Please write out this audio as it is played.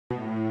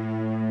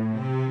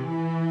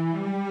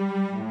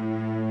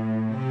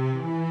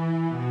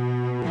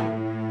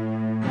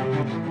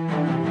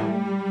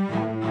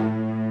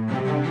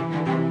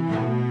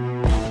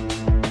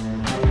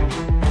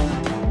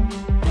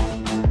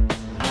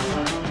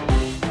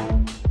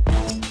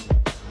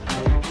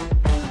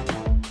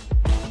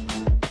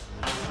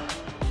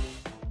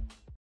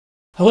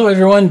Hello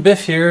everyone,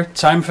 Biff here.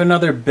 Time for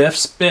another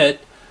Biff's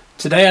Bit.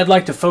 Today I'd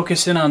like to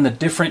focus in on the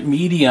different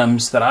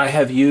mediums that I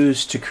have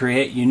used to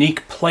create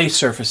unique play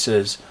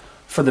surfaces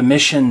for the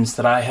missions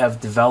that I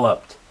have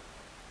developed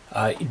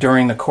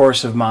during the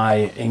course of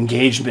my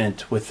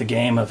engagement with the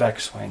game of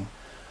X-Wing.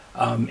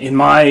 In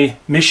my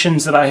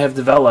missions that I have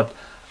developed,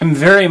 I'm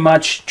very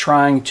much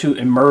trying to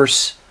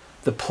immerse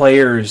the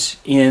players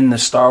in the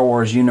Star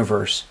Wars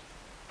universe.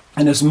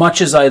 And as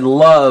much as I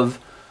love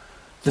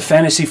the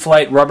Fantasy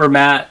Flight rubber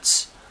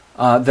mats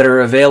that are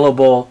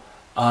available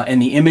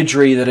and the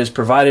imagery that is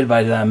provided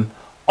by them,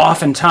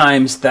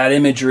 oftentimes that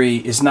imagery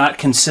is not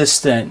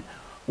consistent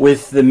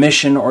with the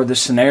mission or the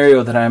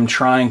scenario that I'm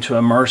trying to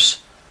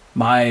immerse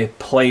my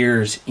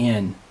players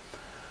in.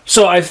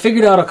 So I've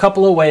figured out a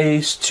couple of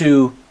ways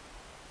to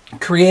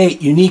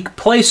create unique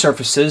play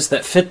surfaces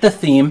that fit the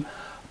theme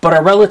but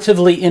are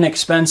relatively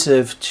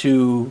inexpensive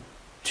to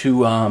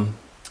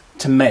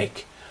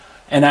make.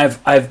 And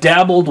I've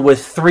dabbled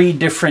with 3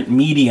 different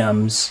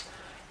mediums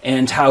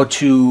and how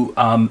to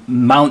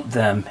mount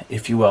them,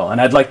 if you will.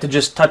 And I'd like to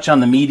just touch on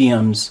the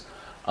mediums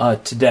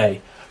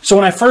today. So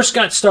when I first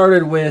got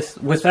started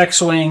with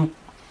X-Wing,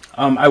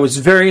 I was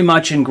very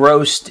much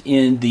engrossed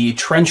in the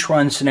trench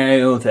run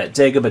scenario that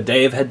Dagobah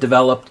Dave had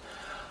developed.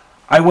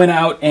 I went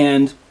out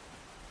and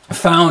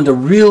found a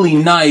really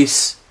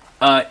nice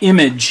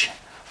image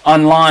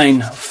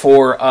online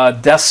for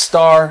Death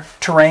Star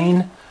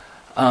terrain.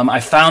 I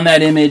found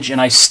that image and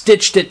I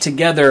stitched it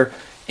together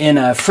in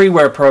a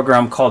freeware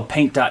program called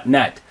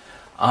Paint.net.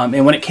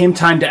 And when it came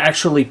time to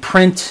actually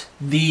print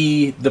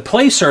the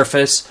play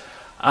surface,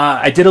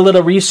 I did a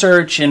little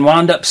research and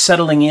wound up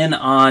settling in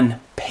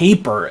on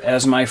paper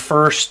as my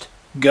first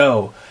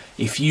go.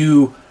 If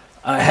you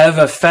have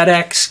a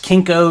FedEx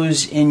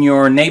Kinko's in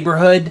your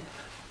neighborhood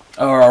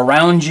or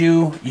around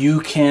you,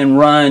 you can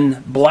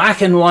run black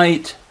and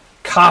white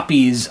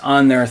copies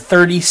on their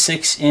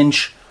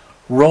 36-inch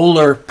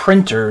roller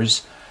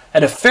printers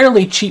at a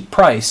fairly cheap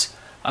price.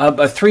 A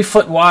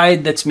 3-foot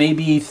wide that's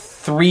maybe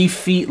 3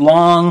 feet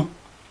long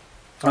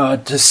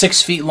to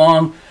 6 feet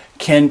long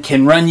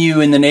can run you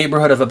in the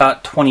neighborhood of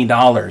about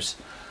 $20.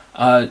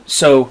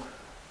 So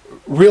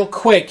real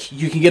quick,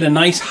 you can get a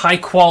nice high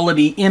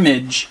quality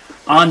image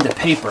onto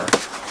paper.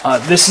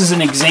 This is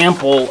an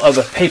example of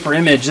a paper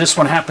image. This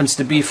one happens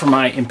to be for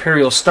my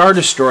Imperial Star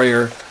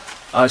Destroyer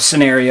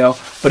scenario,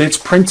 but it's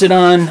printed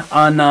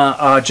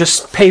on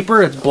just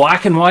paper. It's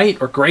black and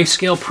white or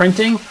grayscale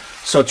printing,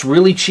 so it's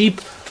really cheap.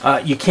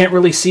 You can't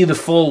really see the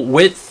full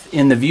width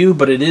in the view,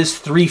 but it is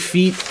 3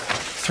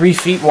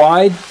 feet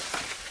wide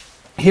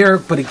here.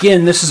 But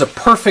again, this is a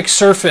perfect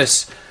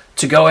surface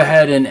to go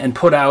ahead and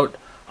put out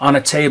on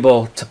a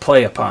table to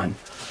play upon.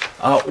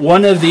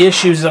 One of the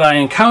issues that I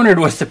encountered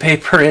with the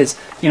paper is,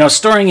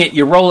 storing it,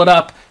 you roll it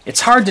up.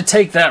 It's hard to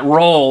take that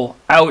roll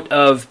out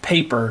of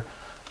paper.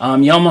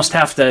 You almost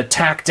have to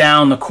tack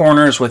down the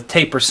corners with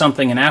tape or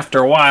something, and after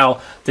a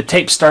while, the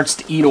tape starts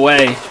to eat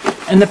away,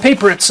 and the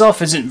paper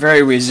itself isn't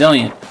very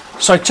resilient.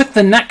 So I took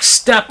the next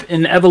step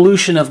in the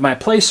evolution of my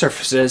play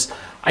surfaces.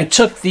 I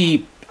took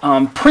the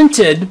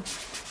printed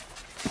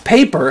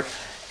paper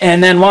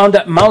and then wound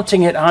up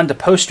mounting it onto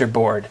poster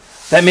board.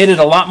 That made it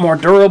a lot more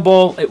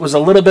durable. It was a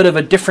little bit of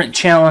a different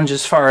challenge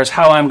as far as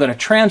how I'm going to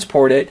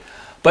transport it,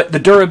 but the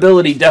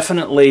durability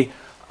definitely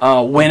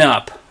went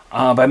up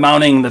by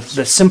mounting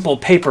the simple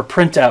paper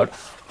printout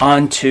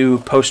onto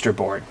poster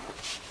board.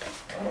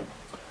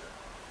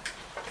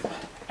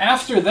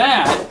 After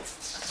that,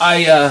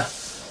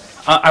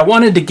 I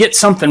wanted to get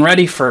something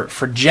ready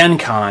for Gen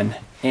Con,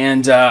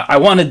 and I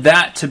wanted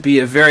that to be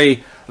a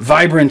very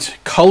vibrant,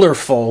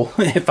 colorful,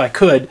 if I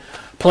could,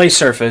 play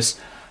surface.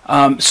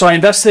 So I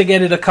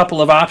investigated a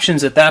couple of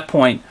options at that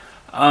point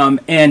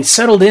and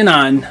settled in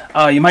on,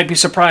 you might be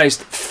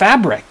surprised,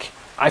 fabric.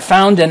 I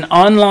found an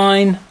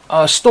online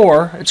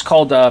store. It's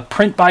called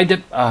Fabric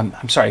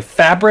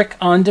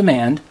on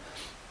Demand,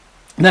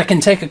 that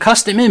can take a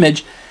custom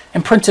image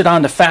and print it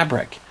onto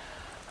fabric.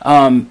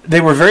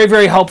 They were very,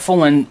 very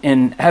helpful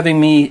in having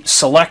me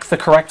select the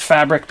correct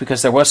fabric,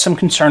 because there was some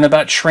concern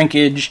about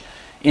shrinkage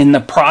in the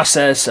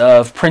process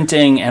of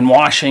printing and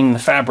washing the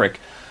fabric.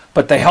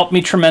 But they helped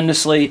me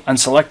tremendously on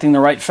selecting the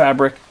right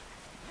fabric.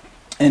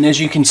 And as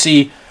you can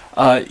see,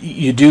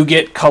 you do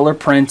get color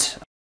print.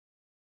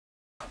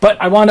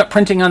 But I wound up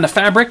printing on the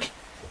fabric,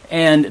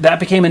 and that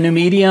became a new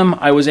medium.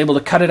 I was able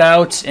to cut it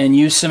out and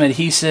use some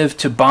adhesive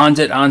to bond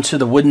it onto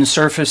the wooden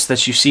surface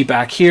that you see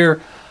back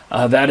here.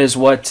 That is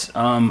what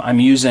I'm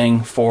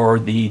using for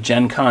the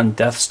Gen Con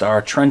Death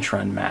Star Trench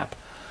Run map.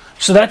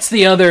 So that's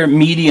the other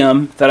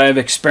medium that I've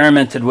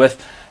experimented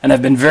with, and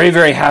I've been very,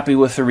 very happy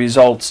with the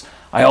results.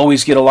 I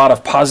always get a lot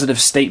of positive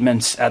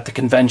statements at the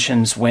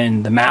conventions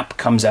when the map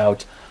comes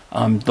out.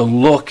 The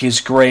look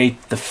is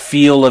great, the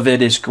feel of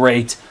it is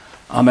great.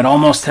 It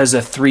almost has a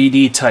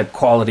 3D type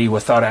quality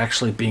without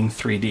actually being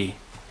 3D.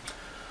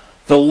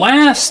 The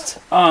last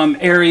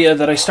area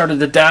that I started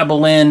to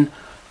dabble in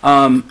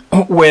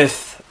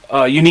with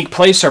unique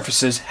play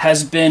surfaces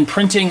has been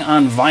printing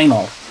on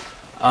vinyl.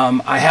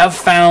 I have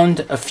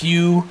found a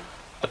few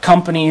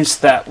companies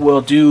that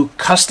will do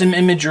custom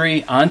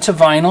imagery onto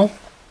vinyl.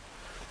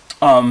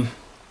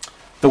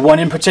 The one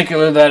in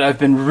particular that I've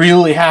been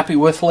really happy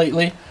with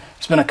lately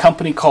has been a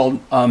company called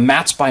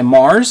Mats by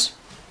Mars.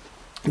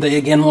 They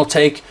again will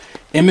take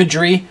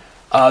imagery.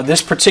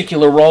 This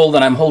particular roll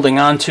that I'm holding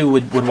on to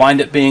would wind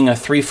up being a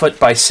 3 foot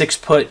by 6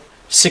 foot,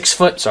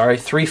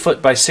 3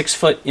 foot by 6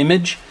 foot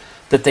image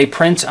that they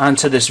print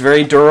onto this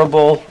very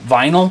durable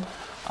vinyl.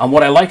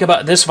 What I like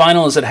about this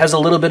vinyl is it has a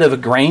little bit of a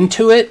grain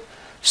to it,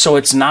 so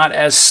it's not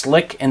as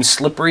slick and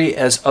slippery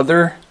as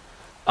other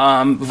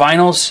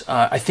vinyls.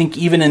 I think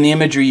even in the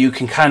imagery you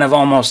can kind of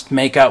almost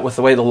make out with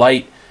the way the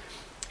light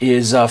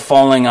is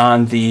falling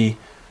on the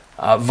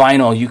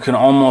vinyl. You can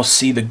almost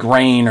see the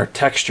grain or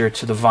texture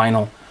to the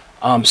vinyl.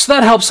 So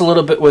that helps a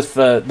little bit with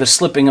the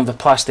slipping of the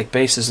plastic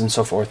bases and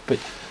so forth. But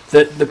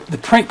the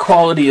print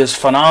quality is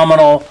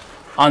phenomenal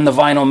on the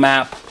vinyl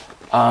map.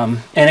 And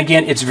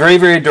again, it's very,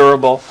 very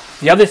durable.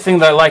 The other thing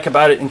that I like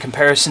about it in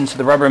comparison to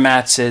the rubber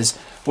mats is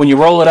when you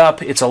roll it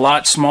up, it's a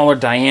lot smaller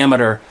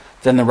diameter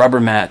than the rubber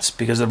mats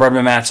because the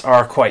rubber mats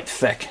are quite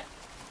thick.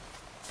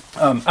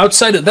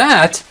 Outside of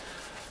that,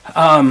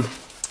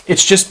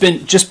 it's just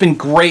been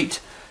great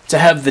to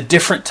have the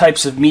different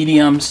types of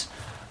mediums.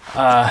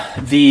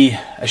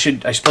 I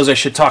suppose I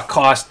should talk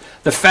cost.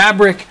 The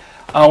fabric,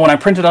 when I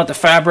printed out the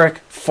fabric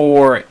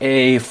for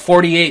a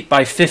 48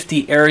 by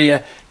 50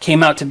 area,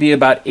 came out to be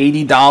about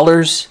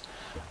 $80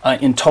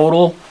 in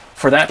total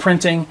for that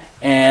printing.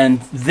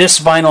 And this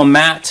vinyl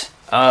mat,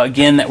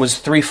 again, that was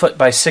 3 foot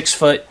by 6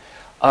 foot,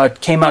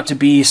 came out to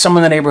be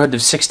somewhere in the neighborhood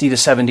of $60 to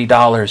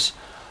 $70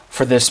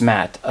 for this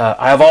mat.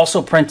 I have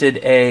also printed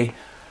a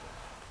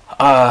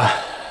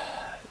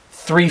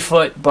 4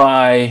 foot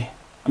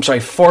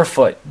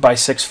by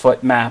 6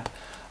 foot map,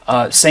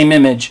 same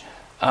image,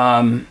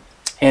 and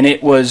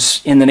it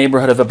was in the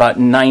neighborhood of about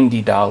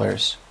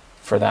 $90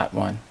 for that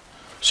one.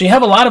 So you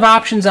have a lot of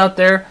options out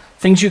there,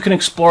 things you can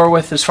explore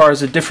with as far as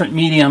the different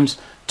mediums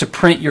to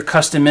print your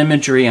custom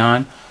imagery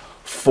on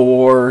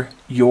for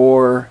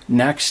your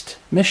next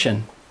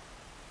mission.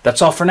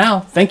 That's all for now.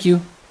 Thank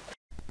you.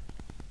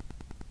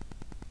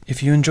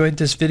 If you enjoyed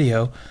this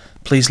video,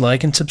 please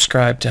like and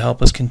subscribe to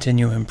help us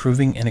continue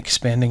improving and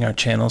expanding our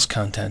channel's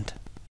content.